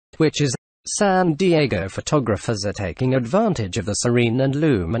which is San Diego photographers are taking advantage of the serene and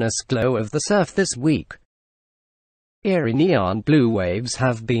luminous glow of the surf this week. Eerie neon blue waves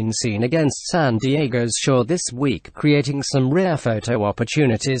have been seen against San Diego's shore this week, creating some rare photo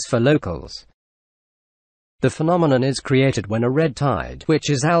opportunities for locals. The phenomenon is created when a red tide, which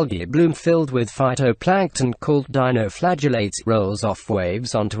is algae bloom filled with phytoplankton called dinoflagellates, rolls off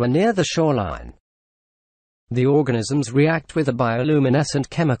waves onto a near the shoreline. The organisms react with a bioluminescent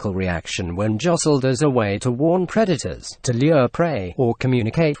chemical reaction when jostled as a way to warn predators, to lure prey, or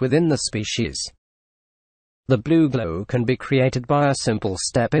communicate within the species. The blue glow can be created by a simple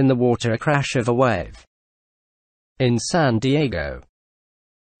step in the water, a crash of a wave. In San Diego,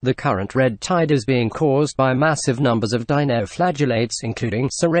 the current red tide is being caused by massive numbers of dinoflagellates, including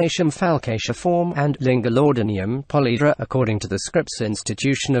Ceratium falcatiforme and Lingulodinium polyedra, according to the Scripps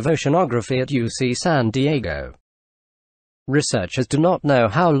Institution of Oceanography at UC San Diego. Researchers do not know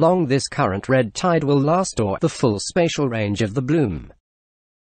how long this current red tide will last or the full spatial range of the bloom.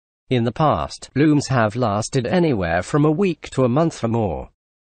 In the past, blooms have lasted anywhere from a week to a month or more.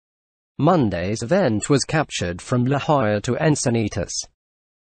 Monday's event was captured from La Jolla to Encinitas.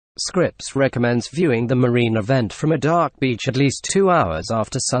 Scripps recommends viewing the marine event from a dark beach at least 2 hours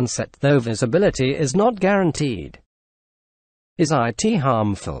after sunset, though visibility is not guaranteed. Is it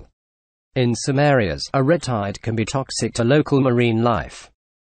harmful? In some areas, a red tide can be toxic to local marine life.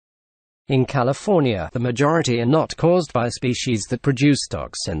 In California, the majority are not caused by species that produce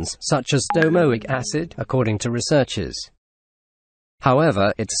toxins, such as domoic acid, according to researchers.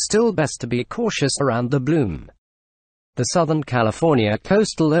 However, it's still best to be cautious around the bloom. The Southern California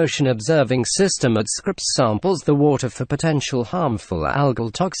Coastal Ocean Observing System at Scripps samples the water for potential harmful algal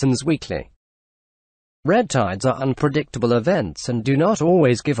toxins weekly. Red tides are unpredictable events and do not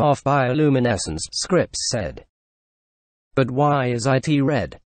always give off bioluminescence, Scripps said. But why is it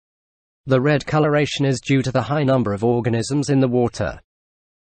red? The red coloration is due to the high number of organisms in the water.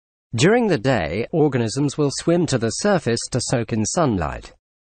 During the day, organisms will swim to the surface to soak in sunlight.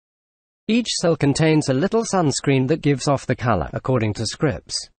 Each cell contains a little sunscreen that gives off the color, according to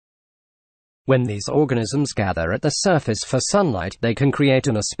Scripps. When these organisms gather at the surface for sunlight, they can create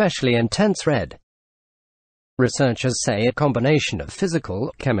an especially intense red. Researchers say a combination of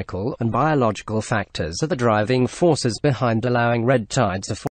physical, chemical, and biological factors are the driving forces behind allowing red tides to form.